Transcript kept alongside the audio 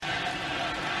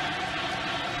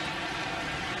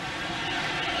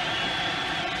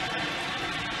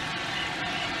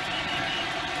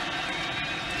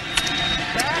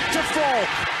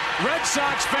Red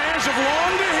Sox fans have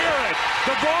longed to hear it.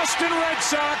 The Boston Red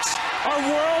Sox are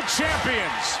world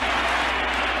champions.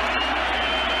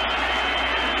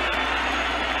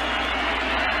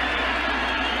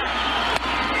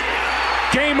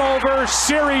 Game over,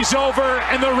 series over,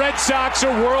 and the Red Sox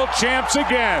are world champs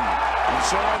again. And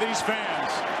so are these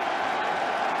fans.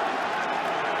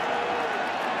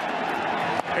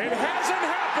 It hasn't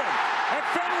happened at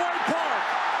Fenway Park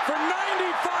for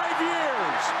 95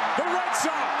 years. The Red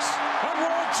Sox are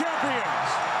world champions.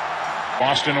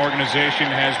 Boston organization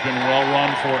has been well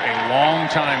run for a long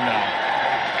time now.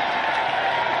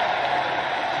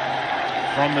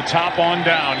 From the top on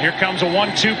down, here comes a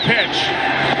 1-2 pitch.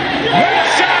 Red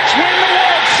Sox win the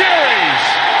World Series.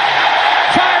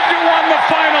 5-1 the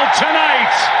final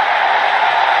tonight.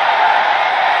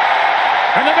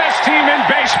 And the best team in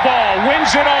baseball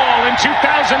wins it all in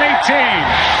 2018.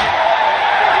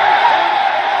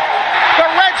 The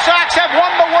Red Sox have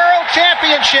won the World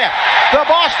Championship. The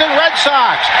Boston Red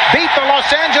Sox beat the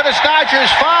Los Angeles Dodgers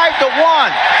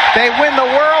 5-1. They win the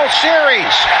World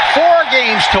Series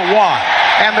 4-1.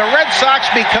 And the Red Sox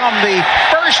become the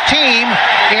first team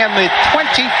in the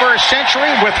 21st century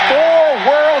with 4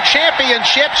 World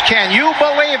Championships. Can you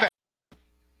believe it?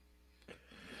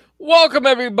 Welcome,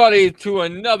 everybody, to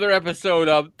another episode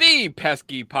of the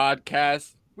Pesky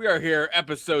Podcast. We are here,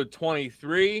 episode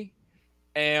 23,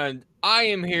 and I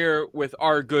am here with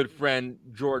our good friend,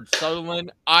 George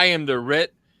Sutherland. I am the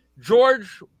Ritt.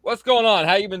 George, what's going on?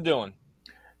 How you been doing?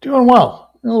 Doing well.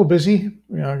 A little busy.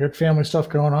 I got family stuff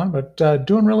going on, but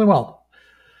doing really well.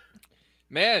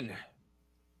 Man,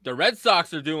 the Red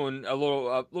Sox are doing a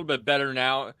little bit better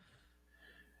now.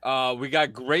 We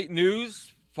got great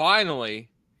news. Finally,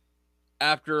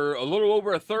 after a little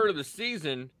over a third of the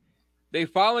season, they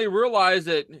finally realized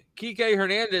that Kike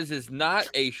Hernandez is not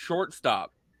a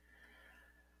shortstop.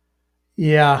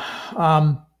 Yeah.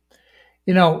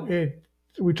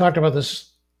 We talked about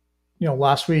this,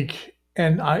 last week,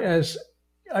 and as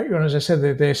I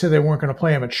said, they said they weren't going to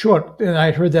play him at short, and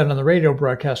I heard that on the radio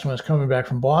broadcast when I was coming back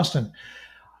from Boston.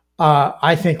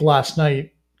 I think last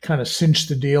night kind of cinched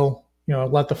the deal,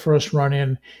 let the first run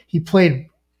in. He played,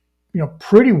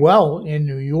 pretty well in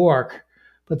New York,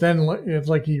 but then it's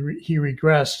like he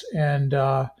regressed. And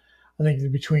I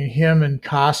think between him and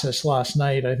Casas last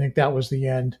night, I think that was the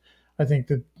end. I think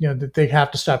that, that they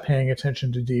have to stop paying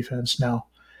attention to defense now.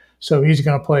 So he's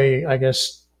going to play, I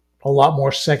guess, a lot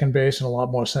more second base and a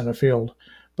lot more center field.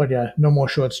 But yeah, no more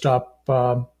shortstop.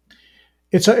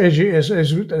 It's as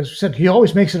I said, he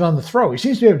always makes it on the throw. He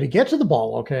seems to be able to get to the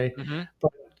ball, okay,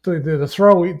 but the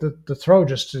throw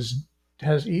just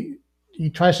he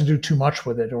tries to do too much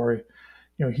with it, or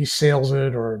he sails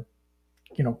it, or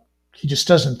he just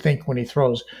doesn't think when he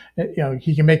throws.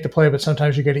 He can make the play, but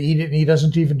sometimes you got to eat it, and he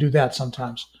doesn't even do that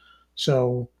sometimes.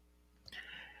 So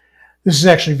this is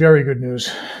actually very good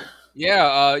news.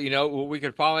 Yeah, we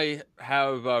could probably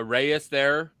have Reyes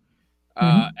there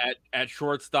at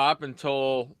shortstop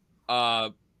until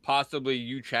possibly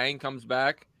Yu Chang comes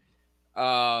back.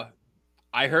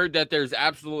 I heard that there's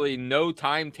absolutely no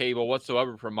timetable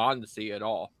whatsoever for Mondesi at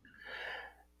all.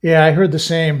 Yeah, I heard the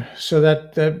same. So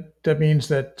that means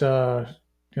that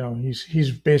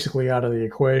he's basically out of the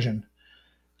equation.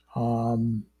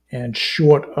 And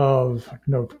short of,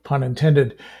 no pun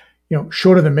intended,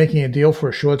 shorter than making a deal for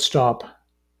a shortstop,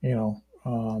 they're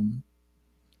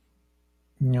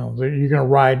going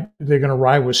to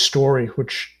ride with Story,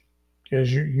 which,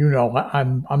 as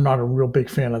I'm not a real big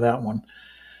fan of that one.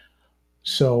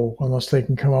 So unless they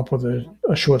can come up with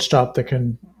a shortstop that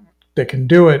can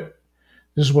do it,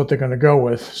 this is what they're going to go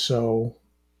with. So,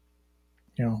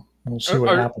 we'll see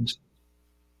what happens.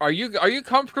 Are you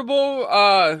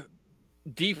comfortable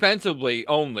defensively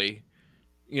only,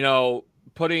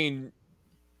 putting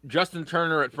Justin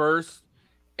Turner at first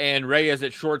and Reyes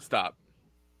at shortstop?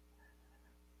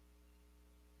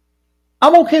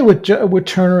 I'm okay with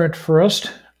Turner at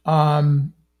first.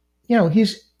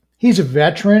 He's a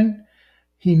veteran.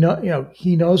 He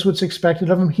knows what's expected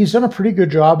of him. He's done a pretty good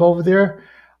job over there.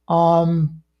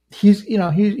 He's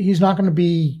not going to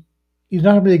be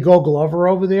a Gold Glover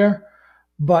over there,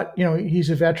 but he's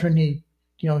a veteran. He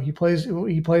played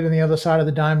on the other side of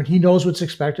the diamond. He knows what's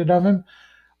expected of him.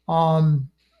 I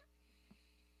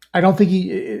don't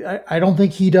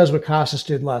think he does what Casas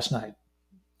did last night.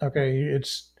 Okay,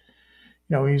 he's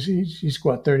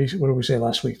what, 30? What did we say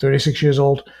last week? 36 years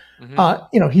old.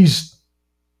 Mm-hmm.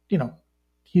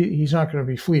 He's not going to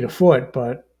be fleet of foot,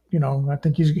 but I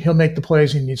think he'll make the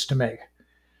plays he needs to make.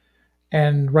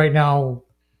 And right now,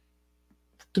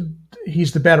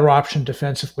 he's the better option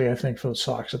defensively, I think, for the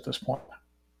Sox at this point.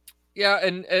 Yeah,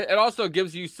 and it also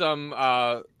gives you some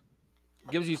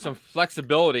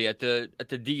flexibility at the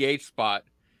DH spot.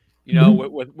 You know,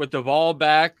 Mhm. with Duvall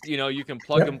back, you know, you can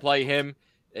plug and Yep. play him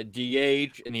at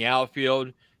DH in the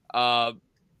outfield. Uh,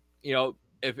 you know,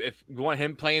 if you want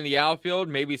him playing the outfield,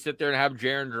 maybe sit there and have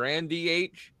Jaron Duran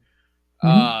DH.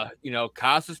 Mhm. You know,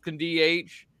 Casas can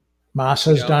DH. Moss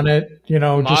You has know, done it.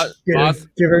 Just Moss,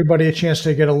 give everybody a chance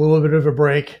to get a little bit of a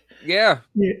break. yeah.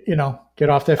 Get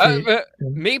off their feet.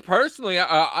 Me personally,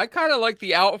 I kind of like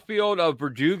the outfield of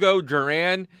Verdugo,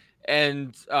 Duran,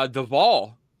 and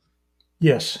Duvall.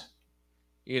 Yes.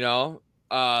 You know,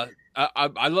 I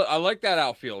like that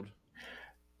outfield.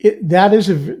 That is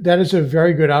a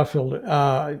very good outfield.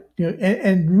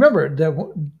 And remember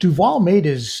that Duval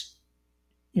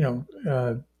you know,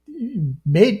 uh,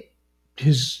 made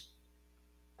his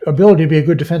ability to be a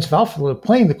good defensive outfielder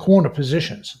playing the corner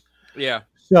positions. Yeah,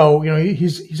 So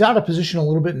he's out of position a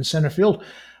little bit in center field,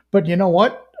 but you know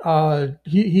what?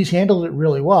 He's handled it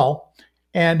really well.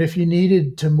 And if you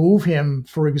needed to move him,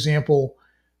 for example,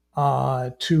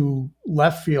 to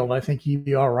left field, I think he'd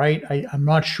be all right. I'm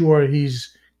not sure that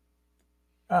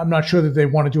they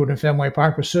want to do it in Fenway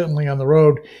Park, but certainly on the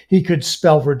road, he could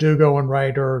spell Verdugo in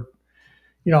right, or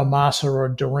Massa or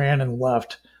Duran in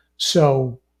left.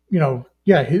 So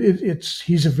yeah,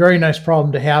 he's a very nice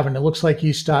problem to have, and it looks like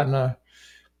he's starting to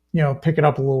pick it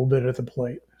up a little bit at the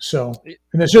plate. So,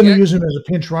 and they certainly yeah, use him as a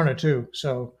pinch runner too.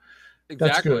 So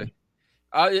that's good.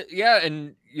 exactly. Yeah,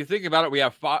 and you think about it, we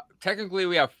have technically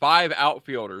we have 5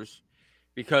 outfielders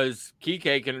because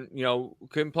Kike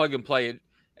can plug and play it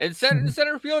and in Mhm.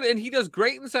 center field, and he does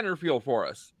great in center field for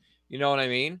us. You know what I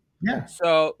mean? Yeah.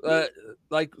 So,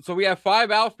 so we have 5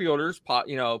 outfielders,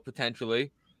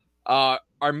 potentially.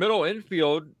 Our middle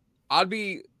infield, I would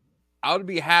be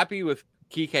happy with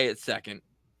Kike at second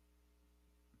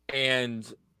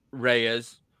and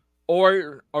Reyes,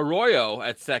 or Arroyo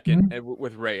at second Mhm. and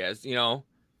with Reyes.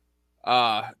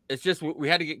 It's just we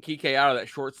had to get Kike out of that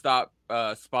shortstop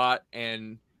spot,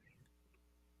 and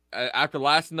after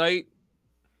last night,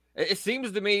 it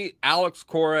seems to me Alex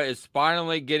Cora is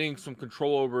finally getting some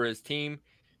control over his team.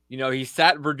 He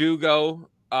sat Verdugo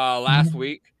last Mhm.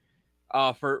 week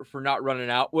for not running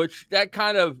out, which that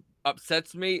kind of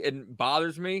upsets me and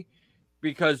bothers me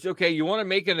because okay, you want to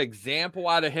make an example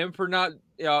out of him for not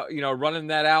running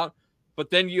that out,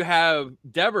 but then you have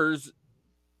Devers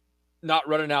not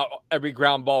running out every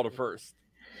ground ball to first.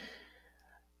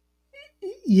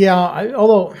 Yeah.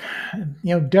 Although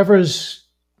Devers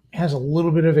has a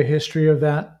little bit of a history of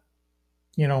that.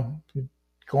 You know,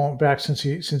 going back since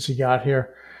he got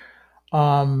here.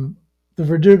 Um, the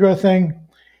Verdugo thing,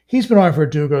 he's been on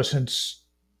Verdugo since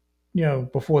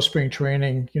before spring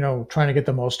training. Trying to get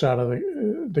the most out of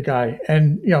the guy,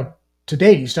 and to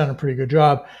date he's done a pretty good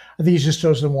job. I think he just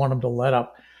doesn't want him to let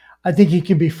up. I think he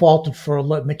can be faulted for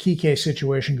letting the Kike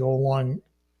situation go along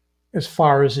as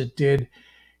far as it did.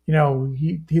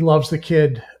 He loves the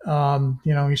kid.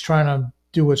 He's trying to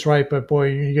do what's right, but boy,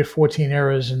 you get 14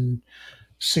 errors in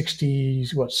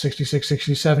 66,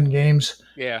 67 games.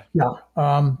 Yeah.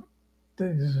 Yeah.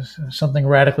 There's something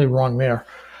radically wrong there.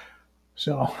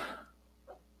 So,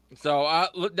 So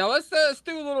now let's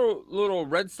do a little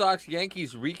Red Sox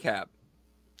Yankees recap.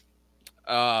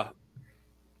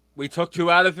 We took 2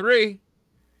 out of 3.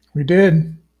 we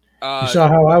did. You Uh, saw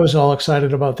how I was all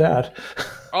excited about that.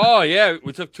 oh yeah,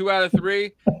 we took 2 out of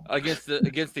 3 against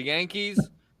the Yankees.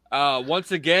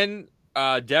 Once again,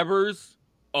 Devers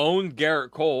owned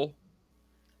Garrett Cole,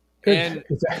 and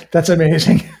That's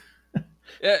amazing.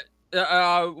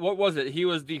 what was it? He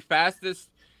was the fastest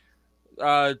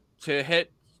to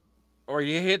hit, or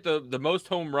he hit the most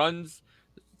home runs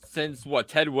since what,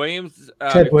 Ted Williams,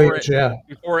 Ted Williams, yeah,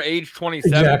 before age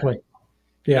 27. exactly.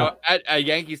 Yeah, At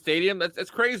Yankee Stadium.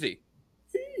 That's crazy.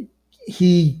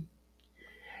 he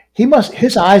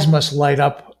his eyes must light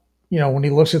up. When he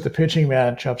looks at the pitching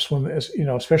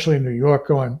matchups, especially in New York,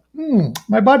 going,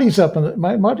 my buddy's up on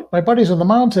my buddy's on the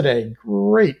mound today.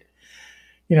 Great.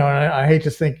 And I hate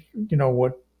to think,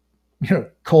 what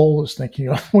Cole is thinking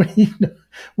of when he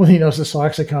knows the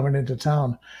Sox are coming into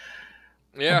town.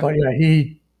 Yeah. But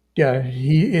he's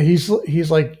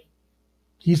like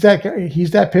he's that guy,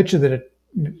 he's that pitcher that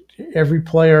every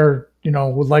player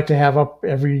would like to have up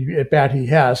every at bat he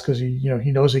has, because he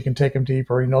knows he can take him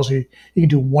deep, or he knows he can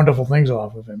do wonderful things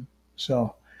off of him.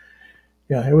 So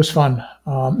yeah, it was fun.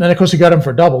 And of course he got him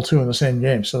for double too in the same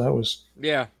game, so that was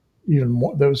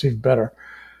even better.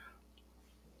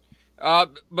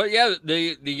 But yeah,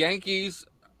 the Yankees,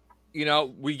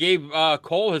 we gave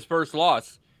Cole his first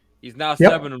loss. He's now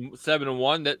Yep.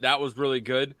 7-1. That was really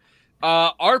good.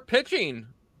 Our pitching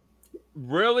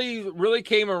really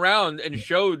came around and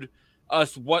showed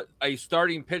us what a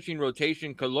starting pitching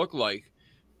rotation could look like.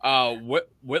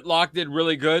 Whitlock did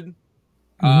really good.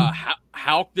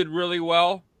 Houck did really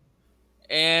well.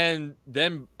 And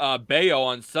then Bayo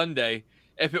on Sunday.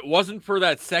 If it wasn't for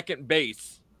that second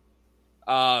base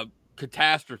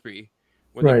catastrophe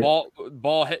when Right. the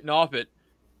ball hitting off it,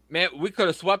 man, we could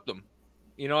have swept them.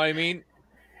 You know what I mean?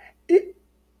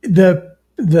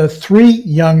 The three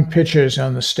young pitchers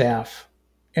on the staff,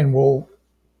 and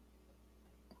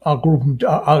I'll group them.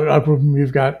 I'll group them.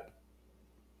 You've got,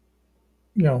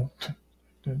 the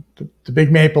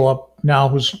big maple up now,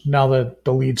 who's now the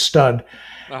lead stud.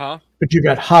 But you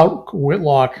got Houck,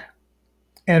 Whitlock,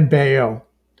 and Bayo,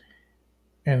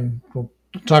 and we'll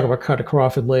talk about Cutter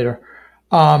Crawford later.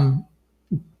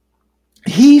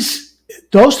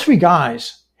 Those three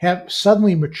guys have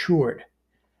suddenly matured,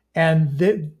 and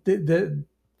the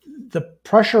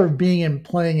pressure of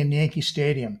playing in Yankee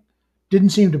Stadium didn't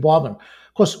seem to bother them.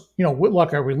 Of course,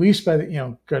 Whitlock got released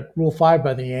got Rule 5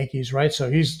 by the Yankees, right?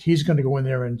 So he's going to go in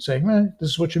there and say,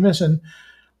 this is what you're missing.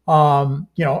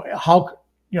 Houck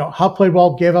played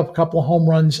well, gave up a couple of home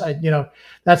runs.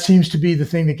 That seems to be the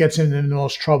thing that gets him in the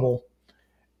most trouble.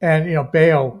 And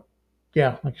Bayo,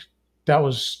 that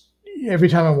was, every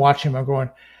time I watch him, I'm going,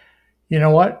 you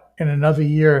know what? In another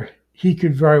year, he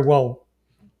could very well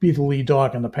be the lead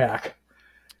dog in the pack.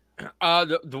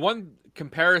 The one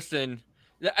comparison,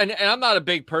 and I'm not a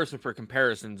big person for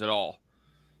comparisons at all,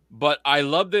 but I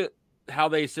loved it how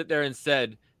they sit there and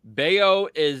said Bayo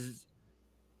is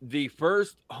the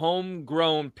first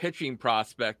homegrown pitching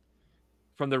prospect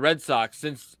from the Red Sox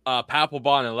since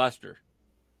Papelbon and Lester.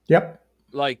 Yep.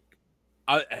 Like,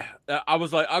 I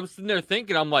was sitting there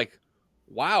thinking, I'm like,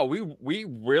 wow, we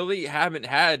really haven't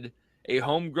had a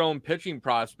homegrown pitching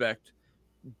prospect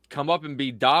come up and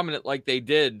be dominant like they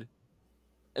did,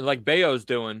 and like Bayo's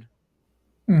doing,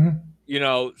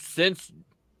 since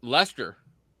Lester.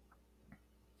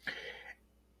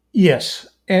 Yes,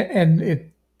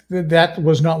 and that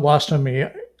was not lost on me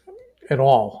at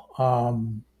all.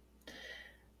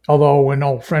 Although when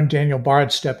old friend Daniel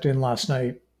Bard stepped in last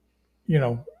night,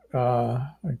 I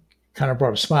kind of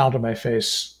brought a smile to my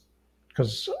face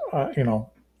because,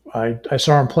 I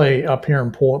saw him play up here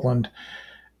in Portland,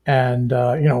 and,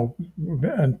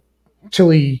 until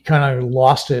he kind of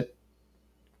lost it,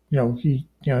 he,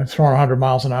 throwing 100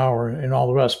 miles an hour and all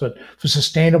the rest, but for a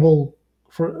sustainable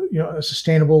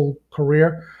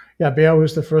career, Bayo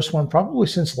was the first one probably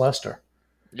since Lester.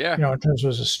 Yeah. In terms of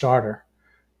as a starter.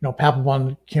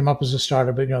 Papelbon came up as a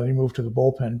starter, but he moved to the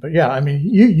bullpen. But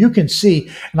you can see,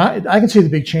 and I can see the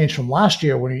big change from last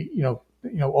year when he,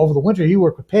 over the winter he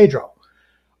worked with Pedro.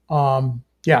 And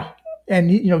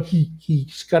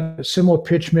he's got a similar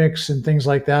pitch mix and things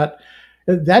like that.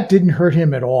 That didn't hurt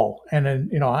him at all. And then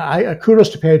I kudos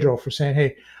to Pedro for saying,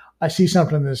 hey, I see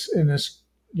something in this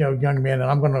young man,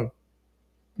 and I'm gonna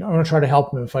try to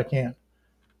help him if I can.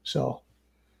 So.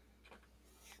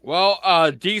 Well,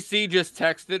 DC just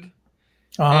texted,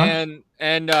 and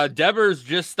Devers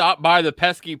just stopped by the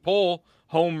Pesky pole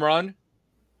home run,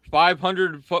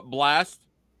 500-foot blast.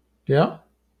 Yeah,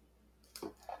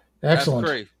 excellent.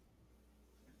 That's crazy.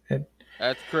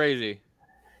 That's crazy.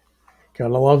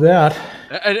 Gotta love that.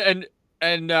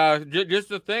 And just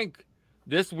to think,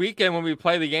 this weekend when we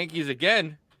play the Yankees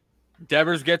again,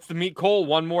 Devers gets to meet Cole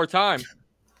one more time.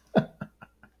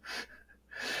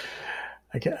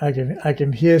 I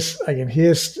can hear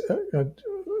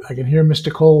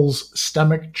Mr. Cole's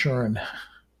stomach churn.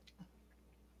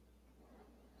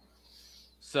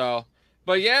 So,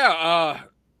 but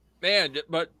man,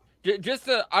 but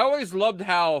I always loved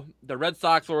how the Red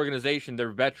Sox organization,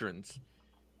 their veterans,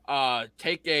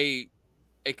 take a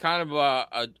kind of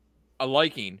a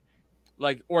liking.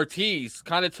 Like Ortiz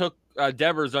kind of took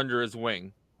Devers under his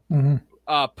wing.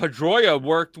 Pedroia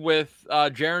worked with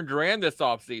Jarren Duran this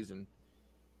offseason.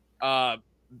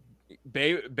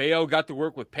 Bayo got to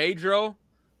work with Pedro.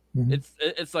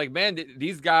 It's like, man,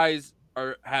 these guys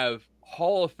have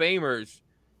Hall of Famers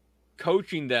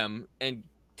coaching them and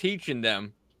teaching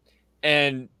them,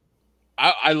 and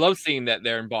I love seeing that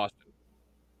there in Boston.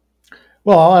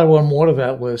 Well, I'll add one more to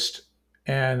that list,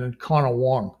 and Connor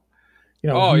Wong. He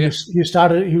had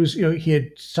started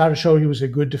to show he was a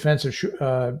good defensive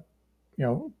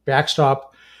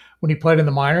backstop when he played in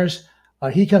the minors.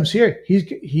 He comes here.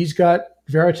 He's got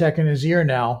Veritek in his ear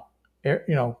now,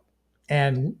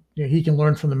 and he can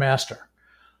learn from the master.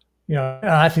 And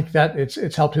I think that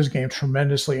it's helped his game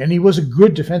tremendously. And he was a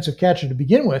good defensive catcher to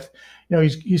begin with.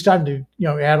 He's starting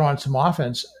to add on some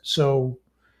offense. So,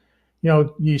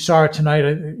 you saw it tonight.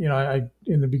 I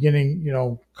in the beginning,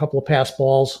 a couple of pass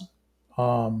balls,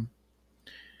 Um,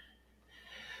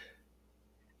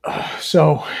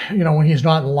 so, when he's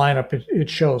not in the lineup, it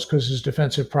shows because his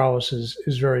defensive prowess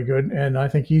is very good. And I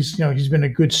think he's been a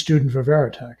good student for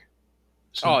Veritek.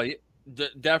 So. Oh,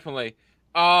 definitely.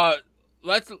 Uh,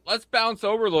 let's bounce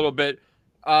over a little bit.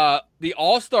 The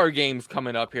All-Star game's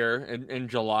coming up here in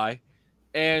July.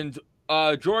 And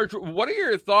George, what are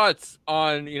your thoughts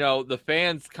on, the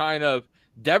fans kind of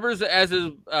Devers as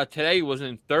of today was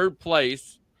in third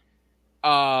place.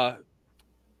 Massa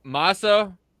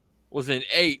was in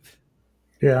eighth.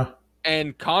 Yeah.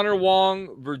 And Connor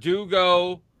Wong,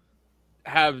 Verdugo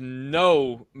have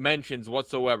no mentions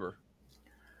whatsoever.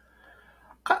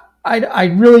 I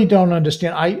really don't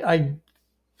understand.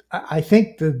 I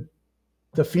think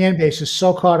the fan base is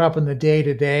so caught up in the day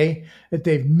to day that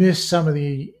they've missed some of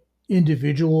the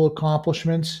individual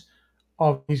accomplishments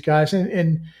of these guys.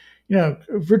 And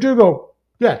Verdugo,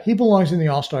 yeah, he belongs in the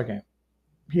All-Star game.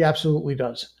 He absolutely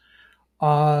does.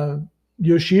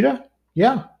 Yoshida,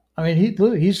 yeah. I mean,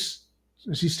 is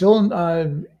he still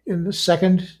in the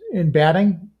second in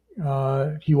batting?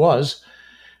 He was,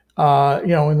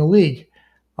 in the league.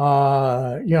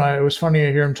 It was funny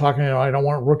to hear him talking. I don't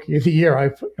want rookie of the year.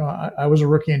 I was a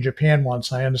rookie in Japan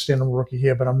once. I understand I'm a rookie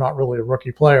here, but I'm not really a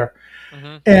rookie player.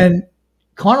 Mm-hmm. And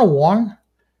Connor Wong,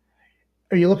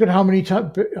 you look at how many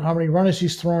runners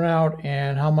he's thrown out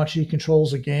and how much he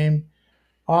controls the game.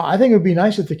 I think it would be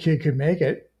nice if the kid could make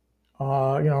it.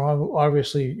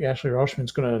 Obviously Ashley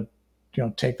Roshman's going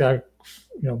to, take that,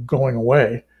 going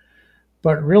away.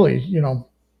 But really,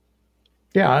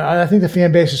 yeah, I think the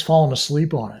fan base has fallen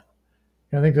asleep on it.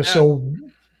 I think they're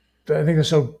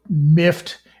so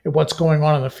miffed at what's going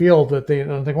on in the field that they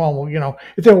don't think, well,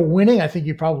 if they were winning, I think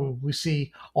you'd probably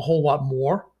see a whole lot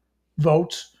more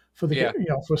votes for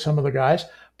for some of the guys.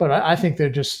 But I think they're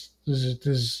just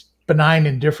there's benign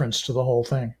indifference to the whole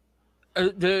thing.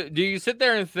 Do you sit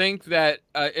there and think that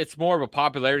it's more of a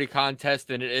popularity contest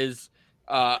than it is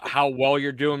how well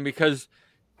you're doing? Because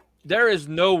there is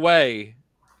no way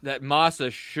that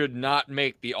Massa should not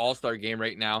make the All-Star game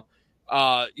right now.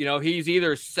 He's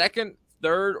either second,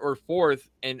 third, or fourth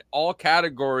in all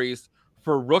categories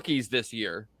for rookies this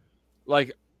year.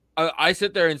 Like, I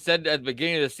sit there and said at the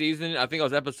beginning of the season, I think it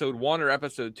was episode 1 or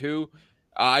episode 2,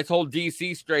 I told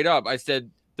DC straight up, I said,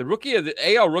 the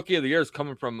AL Rookie of the Year is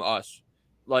coming from us.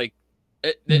 Like,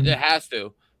 it has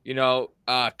to.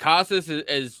 Casas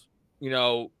is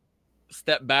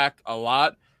stepped back a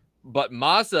lot, but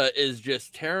Massa is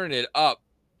just tearing it up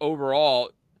overall.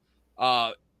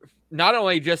 Not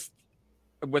only just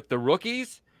with the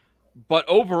rookies, but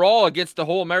overall against the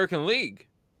whole American League.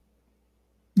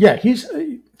 Yeah,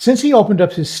 since he opened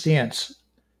up his stance,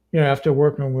 after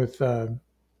working with the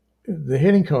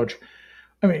hitting coach.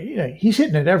 I mean, he's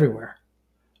hitting it everywhere.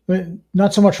 I mean,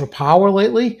 not so much for power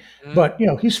lately, but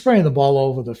he's spraying the ball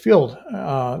over the field.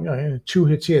 2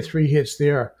 hits here, 3 hits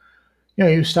there.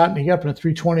 He was starting to get up in the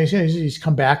 320s. He's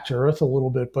come back to earth a little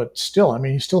bit, but still, I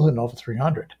mean, he's still hitting over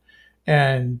 300.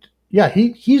 And yeah,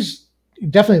 he's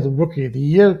definitely the Rookie of the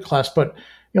Year class. But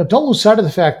don't lose sight of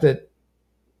the fact that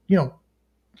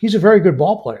he's a very good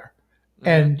ball player,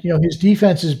 and his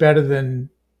defense is better than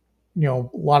a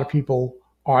lot of people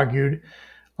argued.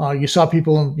 You saw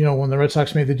people, when the Red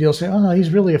Sox made the deal, saying, "Oh,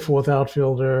 he's really a 4th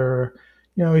outfielder.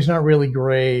 He's not really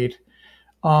great."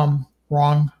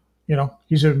 Wrong.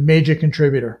 He's a major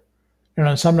contributor, and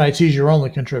on some nights he's your only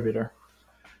contributor.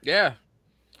 Yeah.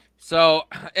 So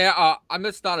I'm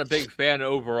just not a big fan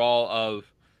overall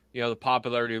of the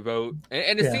popularity vote,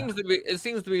 and it seems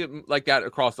to be like that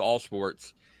across all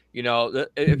sports.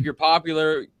 If you're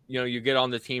popular, you get on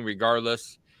the team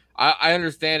regardless. I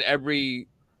understand every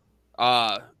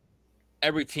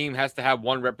team has to have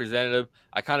one representative.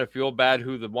 I kind of feel bad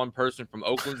who the one person from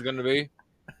Oakland's going to be.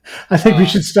 I think we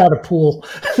should start a pool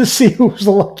to see who's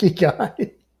the lucky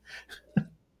guy.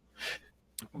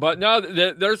 But no,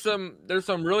 there's some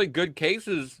really good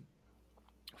cases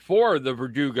for the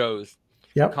Verdugos.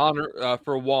 Yep. Connor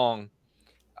for Wong.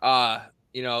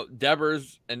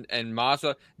 Devers and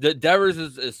Massa. Devers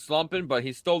is slumping, but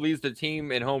he still leads the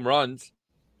team in home runs.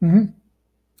 Mm-hmm.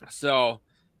 So,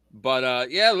 but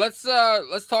let's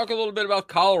talk a little bit about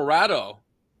Colorado.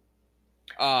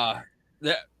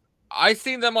 I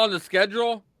seen them on the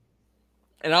schedule,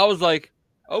 and I was like,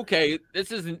 okay, this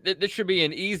should be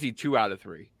an easy 2 out of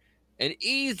 3. An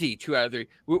easy 2 out of 3.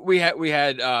 We had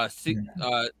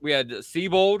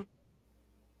Seabold.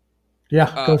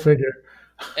 Yeah, go figure.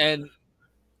 And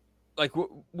like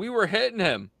we were hitting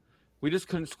him, we just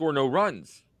couldn't score no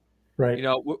runs. Right.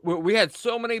 We had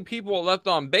so many people left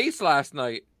on base last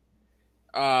night.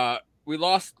 We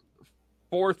lost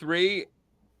 4-3,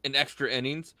 in extra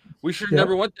innings. We should have Yep.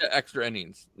 never went to extra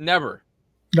innings. Never.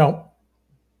 No.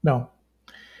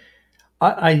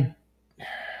 I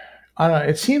don't know.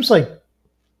 It seems like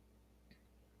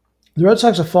the Red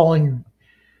Sox are falling.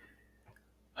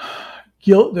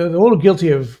 They're a little guilty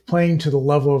of playing to the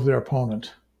level of their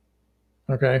opponent.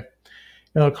 Okay,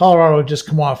 Colorado just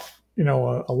come off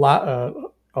a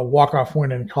walk-off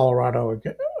win in Colorado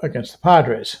against the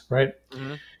Padres, right?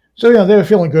 Mm-hmm. So they were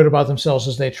feeling good about themselves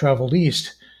as they traveled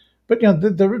east. But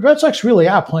the Red Sox really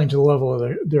are playing to the level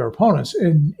of their opponents,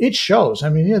 and it shows. I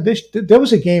mean, there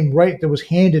was a game that was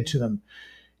handed to them.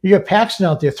 You got Paxton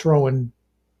out there throwing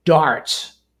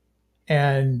darts,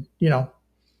 and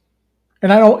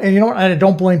and I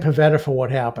don't blame Pavetta for what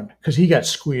happened because he got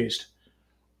squeezed.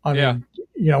 I mean,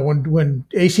 when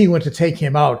AC went to take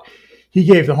him out, he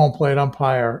gave the home plate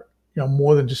umpire,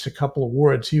 more than just a couple of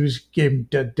words. He gave him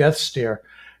a death stare.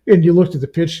 And you looked at the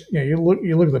pitch, you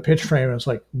look at the pitch frame, and it's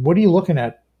like, what are you looking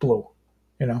at, Blue?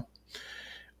 He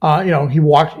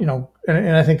walked,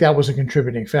 and I think that was a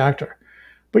contributing factor.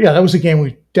 But yeah, that was a game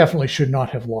we definitely should not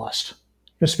have lost.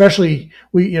 Especially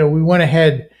we went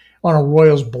ahead on a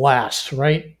Royals blast,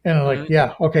 right? And like,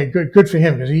 yeah, okay, good for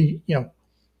him because he'd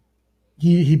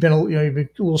been a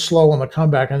little slow on the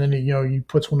comeback, and then he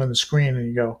puts one on the screen, and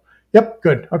you go, yep,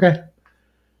 good, okay.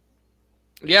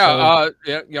 Yeah,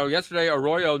 yesterday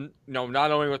Arroyo, not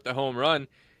only with the home run,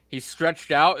 he stretched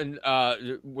out and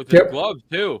with his gloves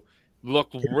too,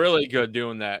 looked really good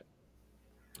doing that.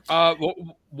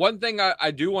 One thing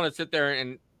I do want to sit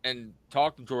there and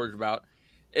talk to George about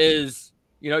is,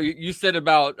 you said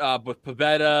about with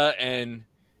Pavetta and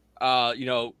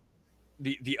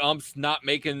the umps not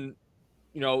making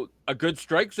a good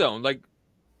strike zone,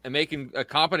 and making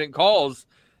competent calls.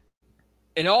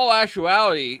 In all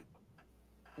actuality,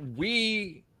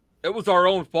 it was our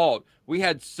own fault. We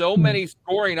had so many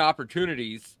scoring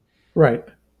opportunities. Right.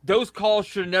 Those calls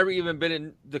should have never even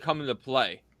been to come into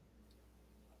play.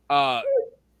 I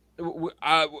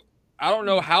don't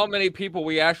know how many people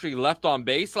we actually left on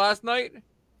base last night.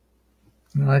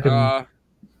 I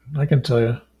can tell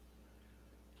you.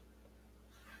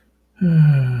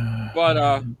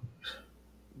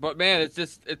 But man,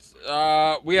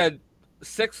 we had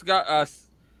six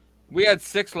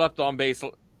left on base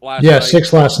last night. Yeah,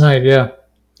 6 last night. Yeah.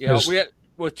 We had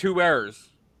with 2 errors.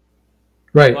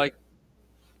 Right.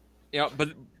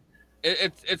 But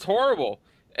it's horrible.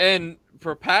 And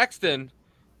for Paxton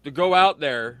to go out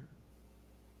there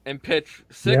and pitch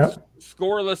 6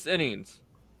 scoreless innings.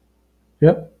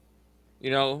 Yep.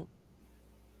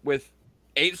 With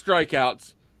 8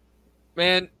 strikeouts.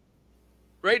 Man,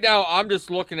 right now I'm just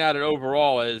looking at it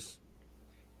overall as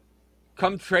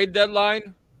come trade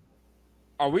deadline,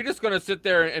 are we just going to sit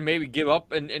there and maybe give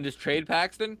up and just trade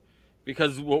Paxton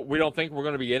because we don't think we're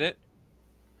going to be in it?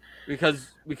 Because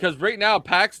right now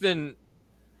Paxton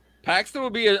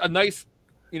would be a nice,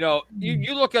 you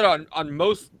look at on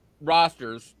most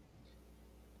rosters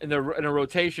in a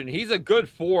rotation, he's a good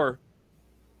 4,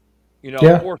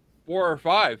 4 or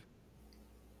 5.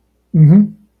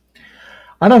 Mm-hmm.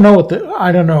 I don't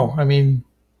know. I mean,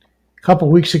 a couple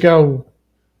of weeks ago,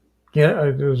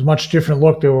 it was a much different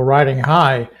look. They were riding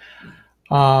high.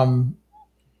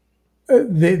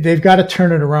 They've got to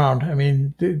turn it around. I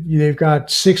mean, they've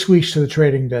got 6 weeks to the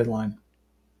trading deadline.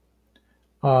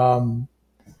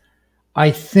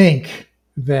 I think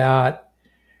that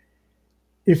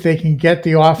if they can get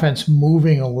the offense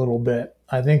moving a little bit,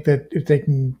 I think that if they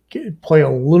can play a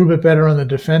little bit better on the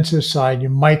defensive side, you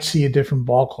might see a different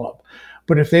ball club.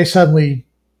 But if they suddenly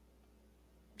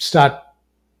start,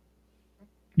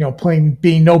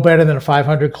 being no better than a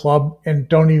 500 club and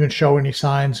don't even show any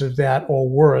signs of that or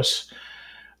worse,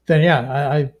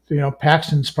 then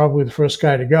Paxton's probably the first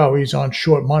guy to go. He's on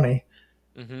short money,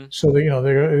 so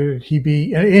that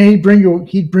he'd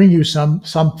bring you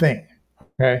something.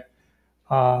 Okay,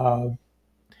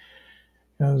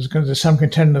 there's some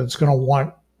contender that's going to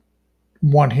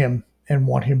want him and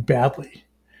want him badly.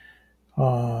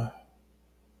 I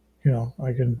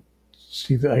can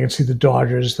see the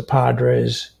Dodgers, the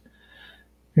Padres,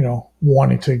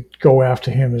 wanting to go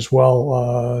after him as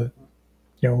well.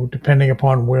 Depending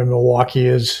upon where Milwaukee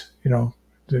is,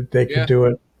 they could do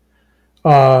it.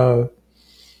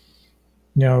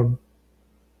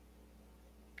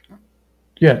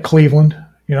 Cleveland.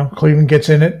 Cleveland gets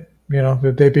in it.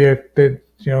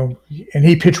 And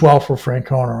he pitched well for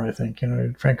Francona. I think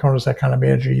Francona's that kind of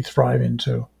manager you thrive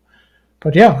into.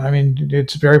 But yeah, I mean,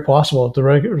 it's very possible if the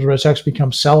Red Sox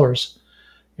become sellers,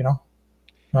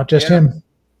 not just him.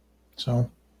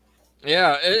 So,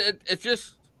 yeah,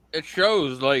 it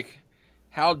shows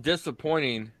how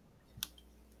disappointing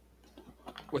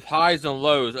with highs and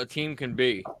lows a team can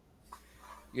be.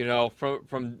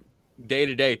 From day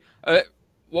to day.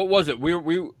 What was it? We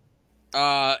in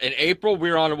April we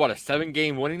were on a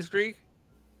 7-game winning streak.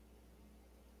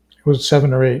 It was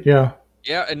 7 or 8, yeah.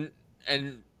 Yeah,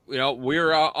 and we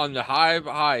were on the high of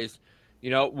highs. We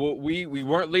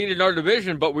weren't leading our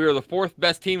division, but we were the 4th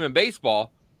best team in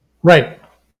baseball. Right.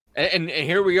 And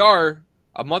here we are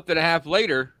a month and a half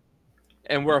later,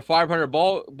 and we're a 500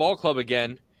 ball club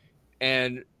again,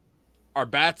 and our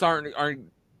bats aren't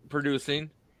producing.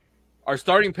 Our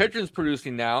starting pitching's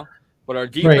producing now, but our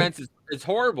defense is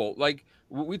horrible. Like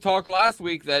we talked last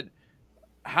week that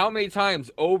how many times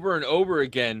over and over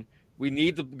again we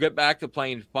need to get back to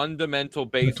playing fundamental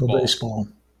baseball.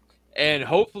 And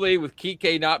hopefully with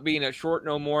Kike not being at short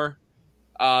no more,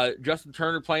 Justin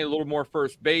Turner playing a little more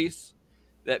first base,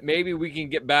 that maybe we can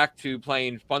get back to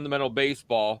playing fundamental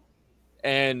baseball,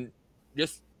 and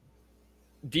just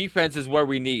defense is where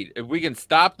we need. If we can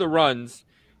stop the runs,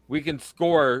 we can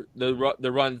score the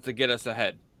runs to get us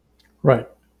ahead. Right.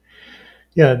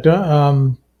 Yeah.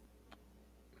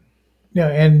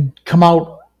 And come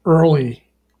out early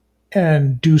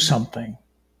and do something.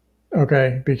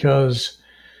 Okay. Because,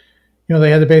 they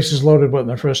had the bases loaded in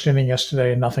the first inning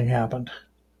yesterday and nothing happened.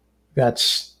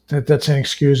 That's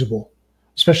inexcusable,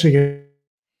 especially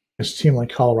against a team like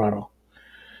Colorado.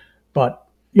 But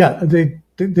yeah, they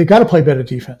got to play better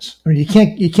defense. I mean, you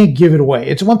can't give it away.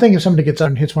 It's one thing if somebody gets out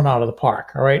and hits one out of the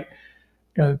park, all right?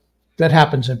 That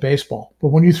happens in baseball. But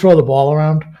when you throw the ball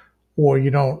around, or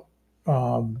you don't,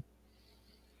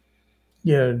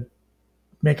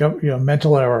 make a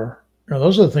mental error,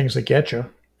 those are the things that get you.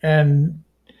 And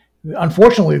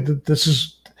unfortunately,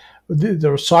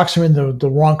 the Sox are in the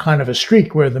wrong kind of a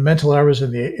streak where the mental errors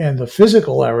and the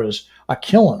physical errors are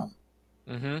killing them.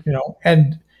 Mm-hmm.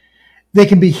 And they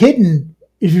can be hidden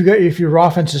if your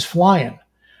offense is flying,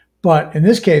 but in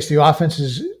this case, the offense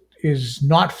is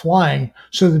not flying,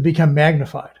 so they become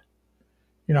magnified.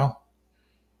 As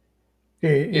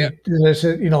I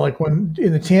said, like when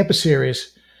in the Tampa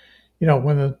series,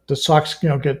 when the Sox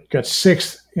got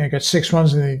 6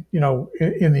 runs in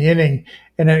the inning,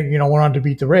 and then went on to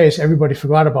beat the Rays, everybody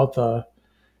forgot about the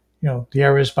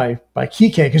errors by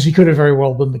Kike, because he could have very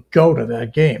well been the GOAT of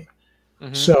that game.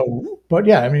 Mm-hmm. So, but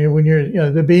yeah, I mean, when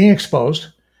they're being exposed,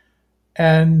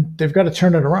 and they've got to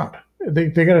turn it around. They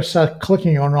got to start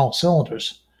clicking on all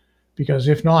cylinders, because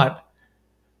if not,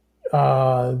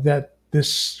 that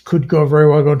this could very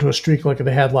well go into a streak like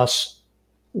they had last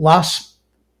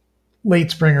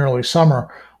late spring, early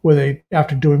summer, where they,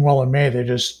 after doing well in May, they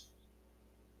just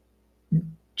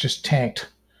tanked.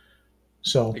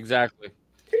 So exactly,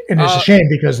 and it's a shame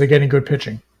because they're getting good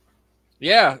pitching.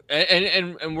 Yeah,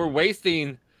 and we're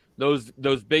wasting those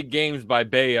big games by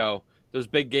Bayo, those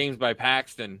big games by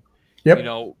Paxton.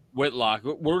 Yep. Whitlock.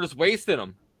 We're just wasting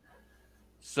them.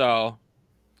 So,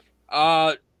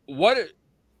 what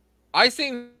I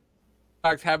think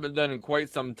haven't done in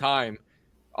quite some time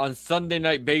on Sunday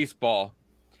Night Baseball.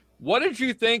 What did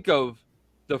you think of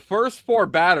the first 4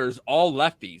 batters, all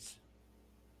lefties?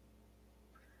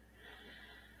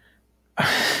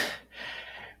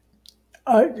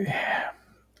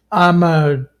 I'm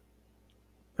an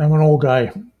old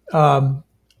guy.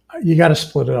 You got to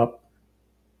split it up.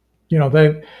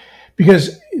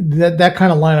 Because that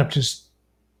kind of lineup just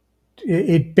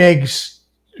it begs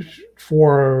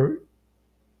for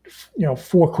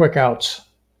 4 quick outs,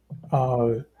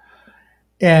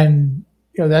 and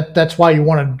that's why you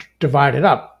want to divide it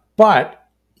up. But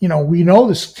we know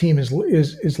this team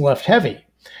is left heavy.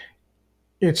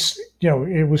 It's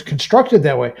it was constructed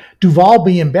that way. Duvall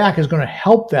being back is going to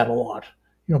help that a lot.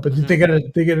 But mm-hmm. they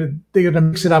gotta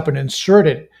mix it up and insert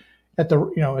it at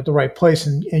the at the right place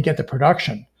and get the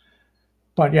production.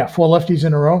 But yeah, 4 lefties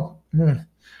in a row.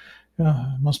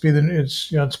 Must be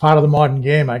it's part of the modern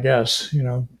game, I guess.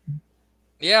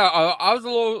 Yeah, I was a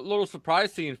little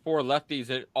surprised seeing 4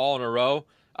 lefties all in a row.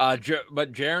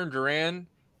 But Jarren Duran,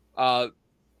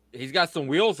 he's got some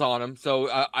wheels on him, so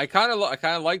I kind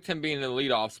of liked him being in the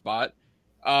leadoff spot.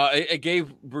 It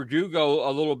gave Verdugo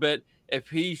a little bit. If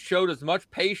he showed as much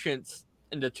patience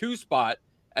in the 2 spot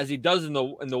as he does in the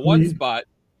 1 spot,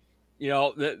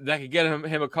 that could get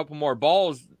him a couple more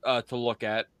balls to look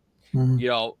at.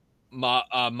 Mm-hmm.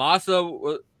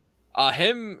 Massa,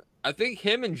 I think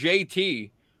him and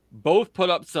JT both put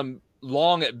up some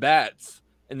long at bats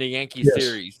in the Yankee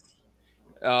series.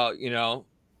 I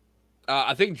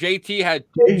think JT had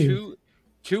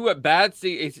two at bats.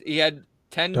 He had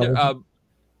 10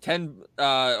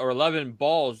 or 11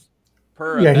 balls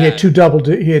per. Yeah, he had 2 double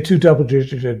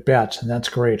digit at bats, and that's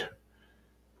great.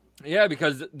 Yeah,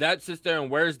 because that sits there and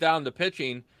wears down the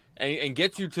pitching and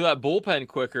gets you to that bullpen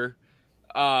quicker.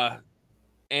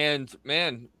 And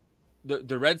man,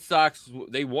 the Red Sox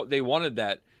they wanted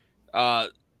that.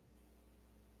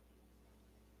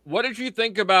 What did you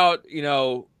think about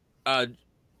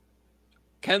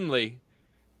Kenley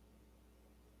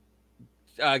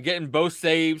getting both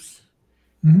saves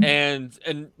Mhm.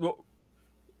 and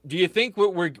do you think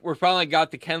we're finally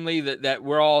got the Kenley that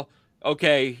we're all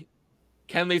okay?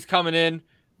 Kenley's coming in.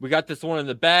 We got this one in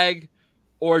the bag,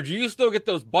 or do you still get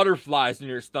those butterflies in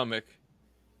your stomach?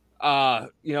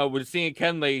 With seeing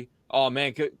Kenley, oh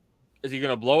man, is he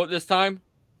going to blow it this time?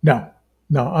 No,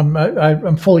 no,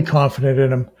 I'm fully confident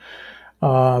in him.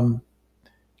 Um,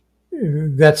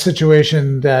 that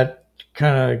situation that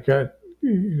kind of got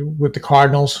with the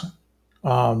Cardinals,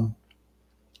 um,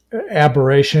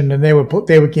 aberration, and they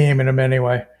were gaming him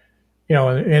anyway.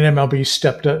 And MLB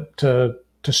stepped up to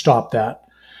stop that.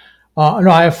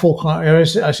 No, I have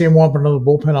I see him warm up another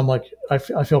bullpen. I'm like, I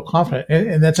feel confident,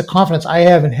 and that's a confidence I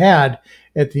haven't had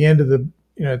at the end of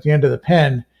the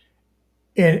pen,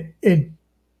 in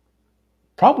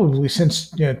probably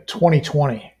since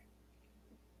 2020.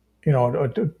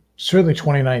 Certainly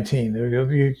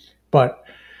 2019. But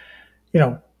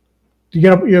you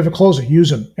have a closer,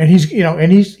 use him, and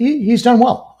he's done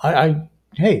well.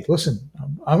 Hey, listen,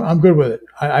 I'm good with it.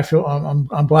 I feel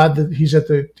I'm glad that he's at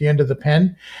the end of the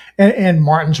pen, and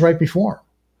Martin's right before him.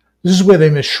 This is where they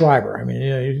miss Schreiber. I mean,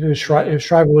 if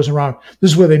Schreiber was around,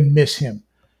 this is where they miss him,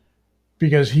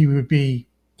 because he'd be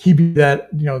that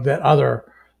that other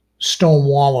stone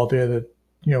wall out there that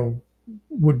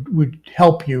would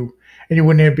help you, and you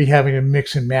wouldn't be having to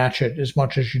mix and match it as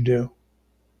much as you do.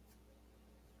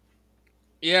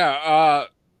 Yeah,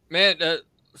 man,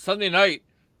 Sunday night,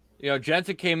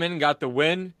 Jensen came in and got the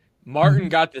win. Martin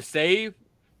got the save.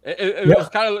 It was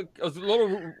kind of a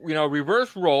little,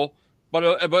 reverse role, but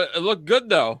it looked good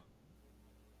though.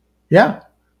 Yeah,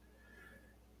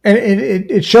 and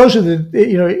it shows you that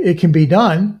it can be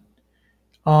done.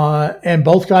 And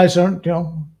both guys aren't,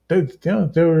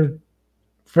 they were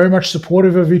very much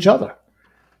supportive of each other,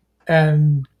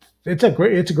 and it's a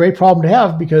great problem to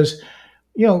have, because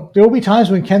there will be times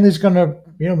when Kenley's going to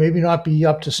maybe not be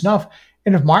up to snuff,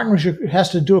 and if Martin has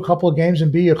to do a couple of games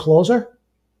and be a closer,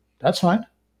 that's fine.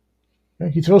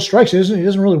 He throws strikes. He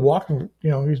doesn't really walk.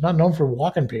 He's not known for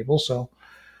walking people, so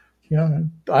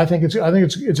I think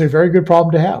it's a very good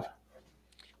problem to have.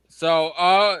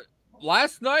 So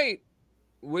last night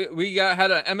we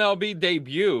had an MLB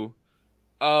debut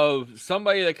of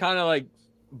somebody that kind of like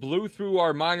blew through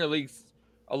our minor leagues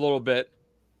a little bit.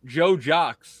 Joe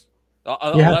Jocks,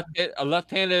 a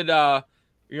left-handed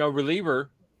reliever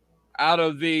out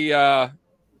of the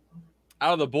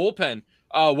bullpen.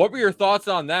 What were your thoughts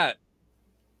on that?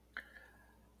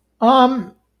 I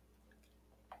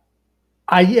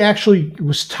actually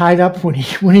was tied up when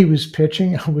he was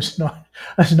pitching. I was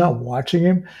not watching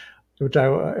him, which I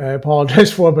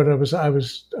apologize for, but I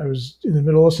was in the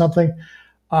middle of something.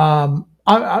 I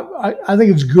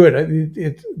think it's good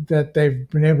that they've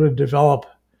been able to develop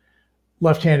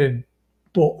left-handed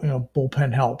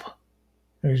bullpen help.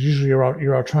 Because usually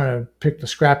you're out trying to pick the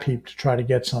scrap heap to try to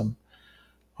get some.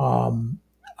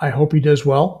 I hope he does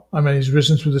well. I mean, he's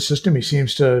risen through the system. He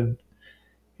seems to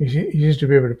be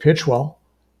able to pitch well.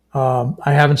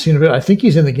 I haven't seen him. I think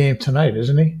he's in the game tonight,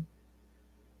 isn't he?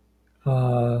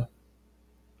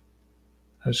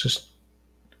 He's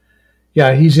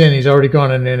in. He's already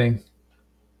gone an inning,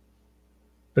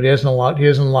 but he hasn't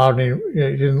allowed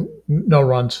any. No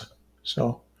runs.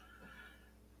 So.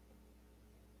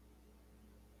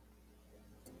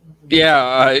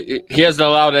 Yeah, he hasn't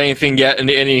allowed anything yet in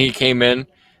the inning he came in.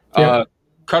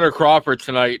 Cutter Crawford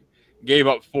tonight gave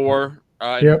up 4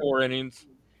 in 4 innings.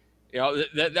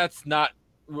 That's not.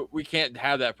 We can't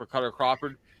have that for Cutter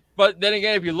Crawford. But then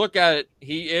again, if you look at it,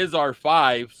 he is our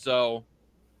 5. So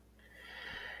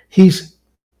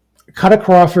Cutter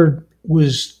Crawford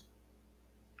was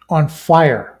on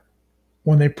fire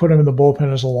when they put him in the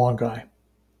bullpen as a long guy.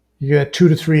 You got 2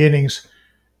 to 3 innings.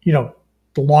 The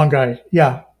long guy.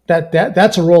 Yeah.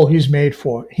 That's a role he's made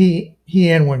for. He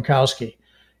and Winkowski.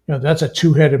 That's a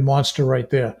 2-headed monster right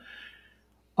there.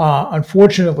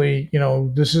 Unfortunately,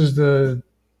 this is the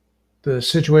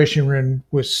situation we're in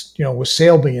with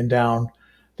Sale being down.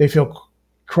 They feel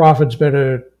Crawford's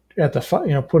better at the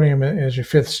putting him as your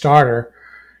 5th starter,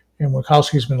 and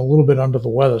Winkowski's been a little bit under the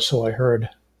weather, so I heard.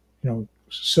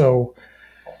 So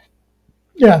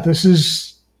yeah, this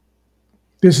is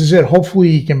it.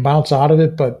 Hopefully he can bounce out of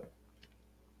it, but.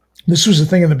 This was the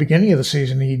thing in the beginning of the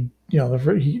season. He 2 or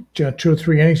 3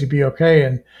 innings, he'd be okay,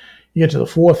 and you get to the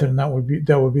fourth, and that would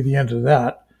be the end of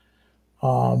that.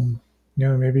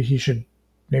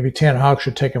 Maybe Tanner Houck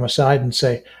should take him aside and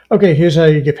say, okay, here's how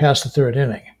you get past the third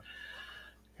inning.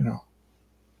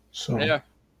 So yeah.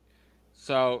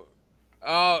 So,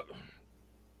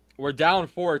 we're down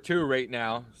 4-2 right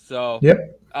now. So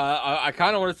yep. I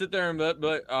kind of want to sit there and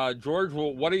but George,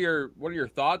 what are your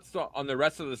thoughts on the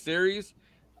rest of the series?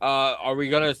 Are we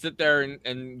gonna sit there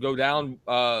and go down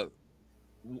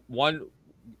win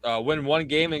one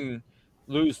game and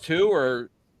lose two, or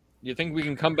do you think we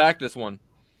can come back this one?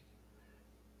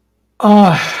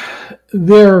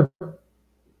 They're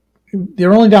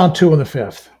only down 2 in the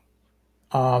fifth.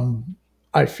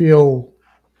 I feel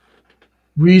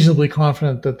reasonably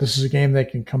confident that this is a game they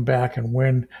can come back and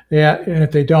win. And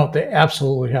if they don't, they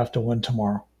absolutely have to win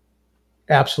tomorrow.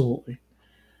 Absolutely.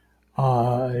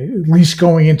 At least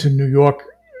going into New York,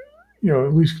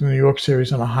 at least the New York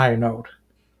series on a high note.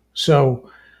 So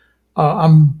I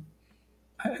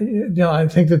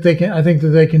think that they can. I think that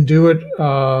they can do it.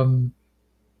 I'm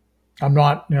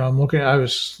not. I'm looking. I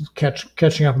was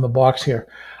catching up in the box here.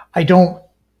 I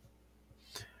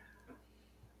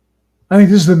think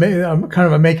this is kind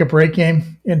of a make or break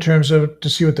game in terms of to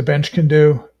see what the bench can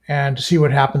do and to see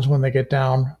what happens when they get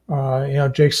down.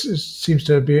 Jake seems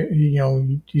to be,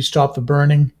 he stopped the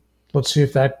burning. Let's see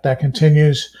if that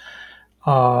continues.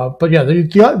 But yeah,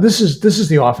 this is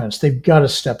the offense. They've got to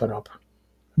step it up.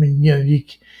 I mean,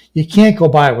 you can't go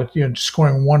by with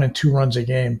scoring 1 and 2 runs a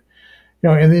game.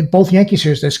 And in both Yankee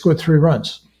series, they scored 3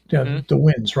 runs. The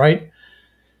wins, right?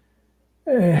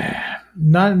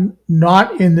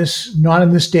 Not in this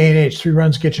day and age. 3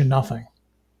 runs get you nothing.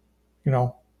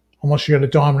 Unless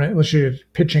you're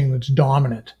pitching that's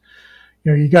dominant.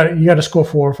 You got to score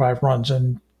 4 or 5 runs,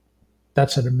 and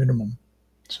that's at a minimum.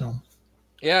 So,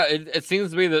 yeah, it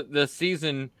seems to be that the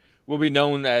season will be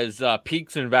known as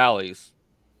peaks and valleys.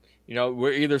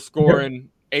 We're either scoring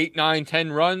 8, 9,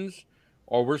 10 runs,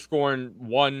 or we're scoring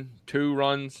 1, 2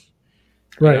 runs.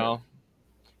 Right.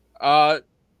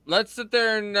 Let's sit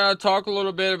there and talk a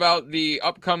little bit about the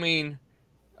upcoming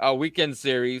weekend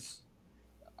series.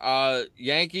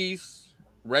 Yankees,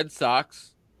 Red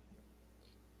Sox.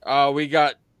 We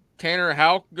got Tanner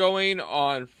Houck going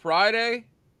on Friday.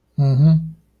 Mm-hmm.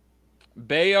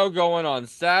 Bayo going on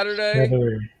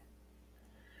Saturday.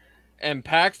 And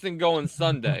Paxton going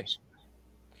Sunday.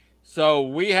 So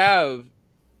we have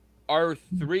our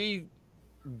 3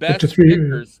 best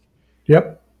pitchers.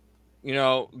 Yep.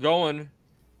 Going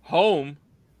home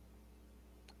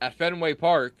at Fenway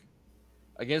Park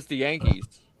against the Yankees.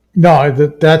 No,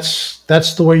 that's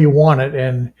the way you want it.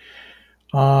 And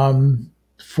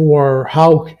for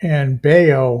Houck and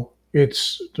Bayo,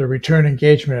 it's the return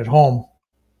engagement at home.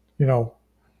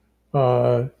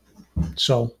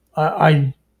 So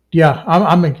I'm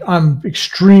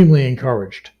extremely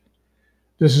encouraged.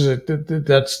 That's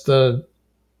the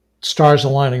stars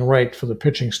aligning right for the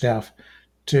pitching staff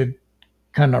to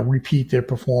kind of repeat their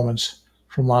performance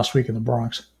from last week in the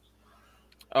Bronx.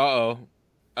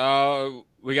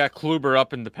 We got Kluber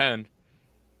up in the pen.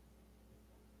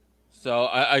 So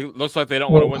I looks like they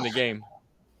don't want to win the game.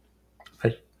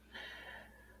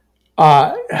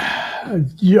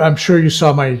 I'm sure you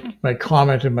saw my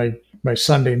comment in my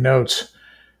Sunday notes.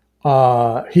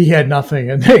 He had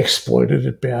nothing, and they exploited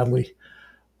it badly.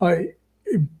 What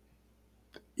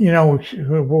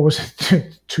was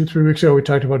it? 2-3 weeks ago, we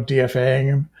talked about DFAing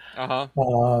him.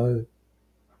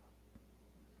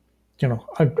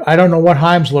 I don't know what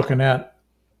Heim's looking at.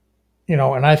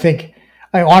 And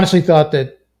I honestly thought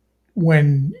that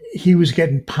when he was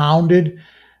getting pounded,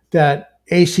 that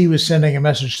AC was sending a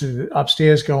message to the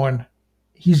upstairs going,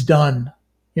 he's done.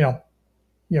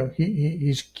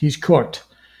 He's cooked.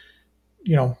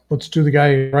 Let's do the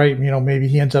guy right. Maybe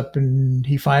he ends up and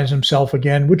he finds himself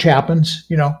again, which happens.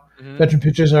 Veteran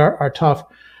pitchers are tough,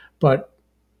 but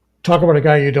talk about a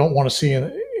guy you don't want to see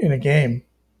in a game.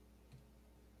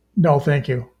 No, thank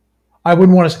you. I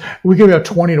wouldn't want to. We could have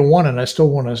 20-1, and I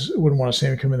still wouldn't want to see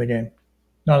him come in the game.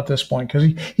 Not at this point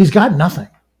because he's got nothing.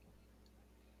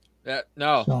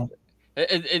 No, so.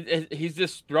 He's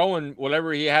just throwing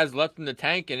whatever he has left in the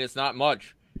tank, and it's not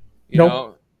much.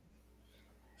 Nope.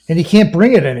 And he can't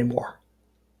bring it anymore.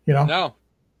 No.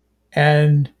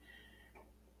 And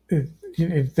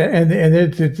he's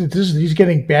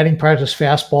getting batting practice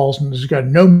fastballs, and he's got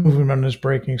no movement on his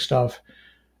breaking stuff.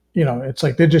 It's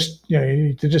like they're just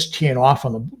teeing off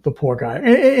on the poor guy,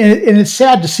 and it's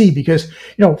sad to see because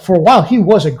for a while he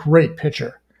was a great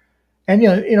pitcher, and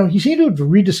he seemed to have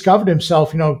rediscovered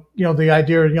himself. The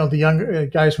idea the young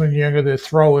guys when you're younger, they're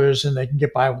throwers and they can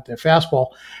get by with their fastball,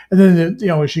 and then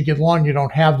as you get along, you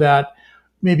don't have that.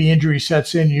 maybe injury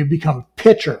sets in, you become a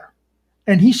pitcher.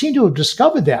 And he seemed to have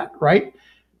discovered that, right?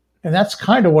 And that's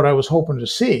kind of what I was hoping to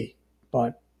see.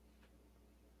 But,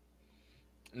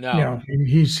 No.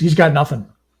 he's got nothing.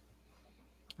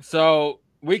 So,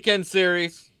 weekend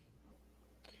series.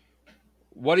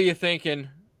 What are you thinking?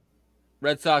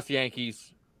 Red Sox,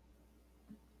 Yankees.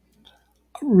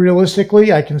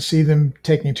 Realistically, I can see them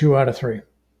taking 2 out of 3.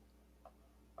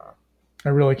 I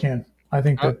really can. I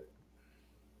think to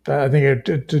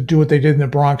do what they did in the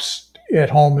Bronx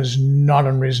at home is not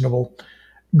unreasonable.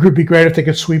 It would be great if they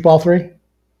could sweep all 3,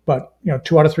 but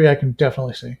 2 out of 3 I can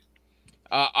definitely see.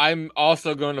 I'm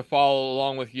also going to follow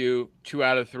along with you. 2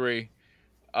 out of 3.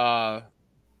 I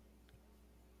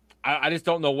just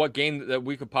don't know what game that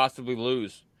we could possibly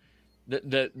lose.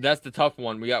 That's the tough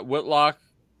one. We got Whitlock,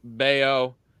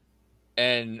 Bayo,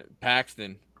 and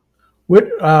Paxton.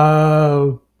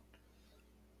 Who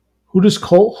does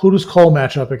Cole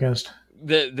match up against?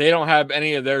 They don't have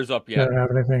any of theirs up yet. They don't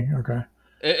have anything. Okay.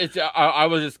 I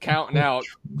was just counting out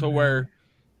to where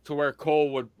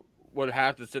Cole would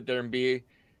have to sit there and be.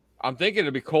 I'm thinking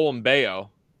it'd be Cole and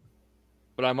Bayo,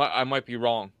 but I might be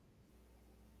wrong.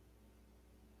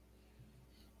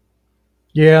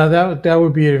 Yeah, that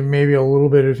would be maybe a little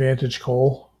bit advantage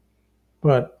Cole,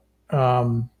 but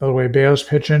by the way, Bayo's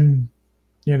pitching,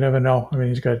 you never know. I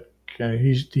mean, he's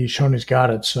shown he's got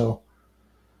it. So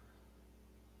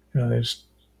Red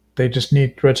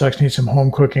Sox need some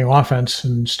home cooking offense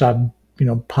and stop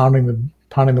pounding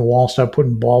the wall, stop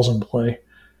putting balls in play.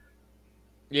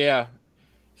 Yeah.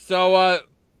 So,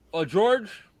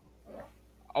 George,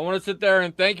 I want to sit there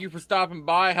and thank you for stopping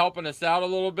by, helping us out a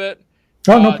little bit.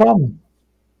 Oh, no problem.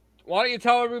 Why don't you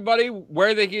tell everybody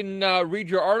where they can read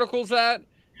your articles at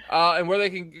and where they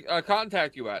can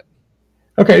contact you at?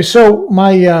 Okay, so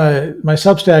my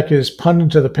Substack is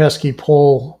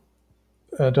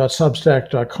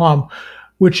pundittothepeskypoll.substack.com,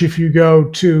 which if you go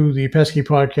to the Pesky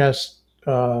Podcast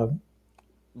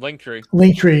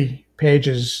Linktree page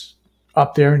is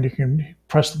up there, and you can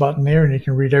press the button there, and you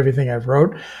can read everything I've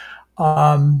wrote.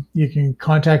 You can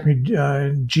contact me, my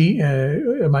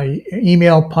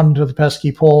email,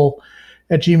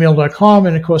 pundittothepeskypoll@gmail.com,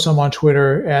 and of course I'm on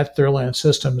Twitter at Thurland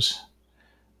Systems.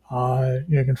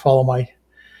 You can follow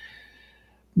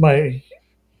my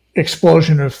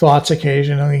explosion of thoughts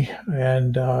occasionally,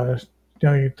 and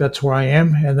that's where I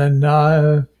am. And then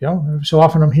so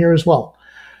often I'm here as well.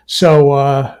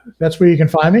 So that's where you can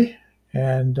find me.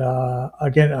 And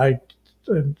again,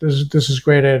 this is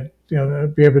great. I'd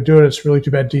be able to do it. It's really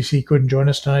too bad DC couldn't join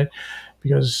us tonight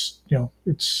because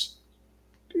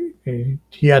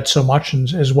he had so much,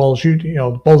 and as well as you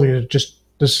both of you. This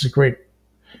is a great.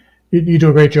 You do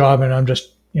a great job, and I'm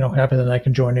just happy that I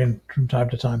can join in from time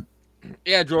to time.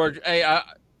 Yeah, George. Hey,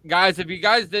 guys, if you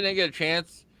guys didn't get a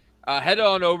chance, head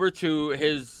on over to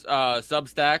his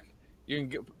Substack. You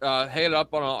can head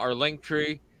up on our link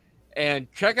tree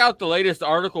and check out the latest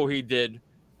article he did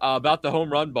about the home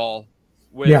run ball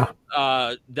with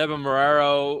Devin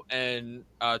Marrero and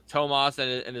Tomas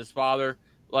and his father.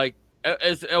 Like,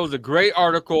 it was a great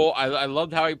article. I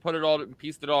loved how he put it all,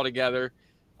 pieced it all together.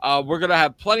 We're gonna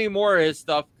have plenty more of his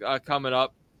stuff coming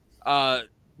up.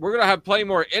 We're gonna have plenty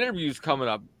more interviews coming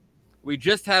up. We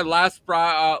just had last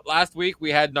week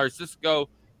we had Narcisco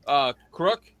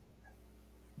Crook.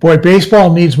 Boy,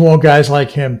 baseball needs more guys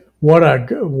like him. What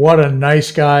a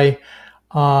nice guy.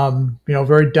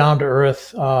 Very down to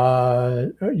earth.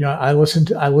 I listened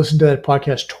to that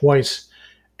podcast twice,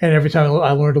 and every time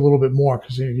I learned a little bit more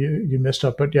because you missed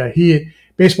up. But yeah,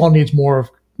 baseball needs more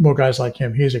guys like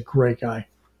him. He's a great guy.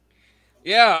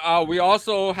 Yeah, we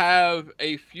also have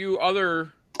a few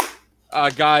other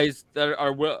guys that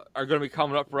are going to be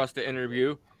coming up for us to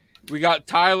interview. We got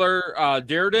Tyler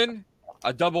Dearden,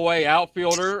 a Double-A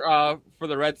outfielder for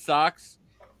the Red Sox.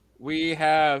 We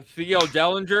have Theo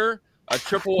Dellinger, a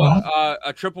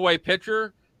Triple-A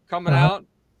pitcher coming out.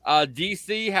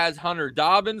 DC has Hunter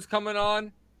Dobbins coming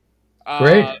on.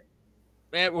 Great.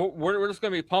 Man, we're just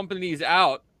going to be pumping these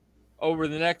out over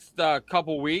the next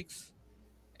couple weeks.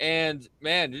 And,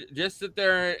 man, just sit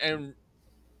there and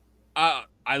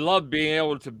I love being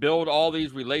able to build all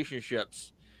these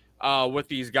relationships with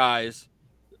these guys.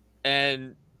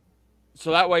 And so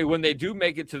that way when they do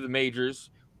make it to the majors,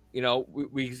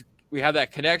 we have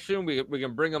that connection. We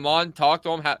can bring them on, talk to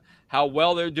them, how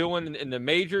well they're doing in the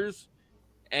majors.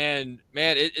 And,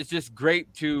 man, it's just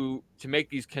great to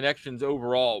make these connections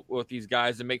overall with these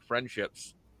guys and make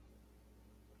friendships.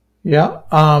 Yeah.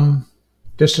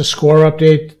 Just a score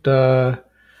update.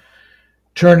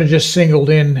 Turner just singled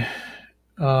in.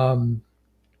 Turner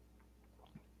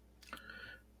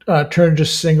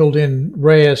just singled in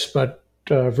Reyes, but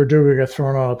Verdugo got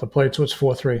thrown out at the plate, so it's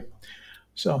 4-3.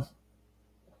 So.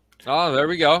 Oh, there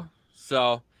we go.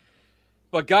 So,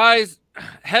 but guys,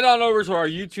 head on over to our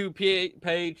YouTube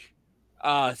page,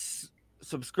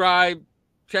 subscribe,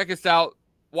 check us out,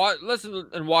 listen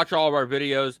and watch all of our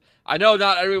videos. I know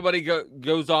not everybody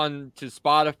goes on to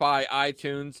Spotify,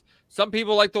 iTunes. Some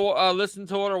people like to listen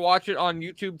to it or watch it on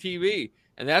YouTube TV,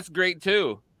 and that's great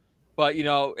too. But,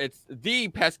 it's the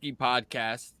Pesky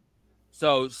Podcast.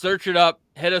 So search it up,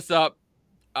 hit us up,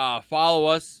 follow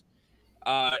us.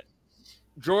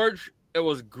 George, it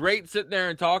was great sitting there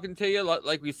and talking to you.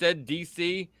 Like we said,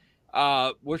 DC,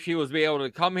 wish he was able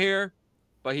to come here,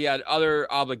 but he had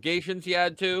other obligations he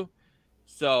had to.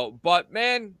 So, but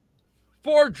man,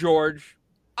 for George,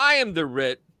 I am the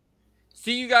Ritt.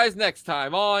 See you guys next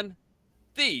time on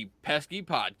the Pesky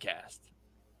Podcast.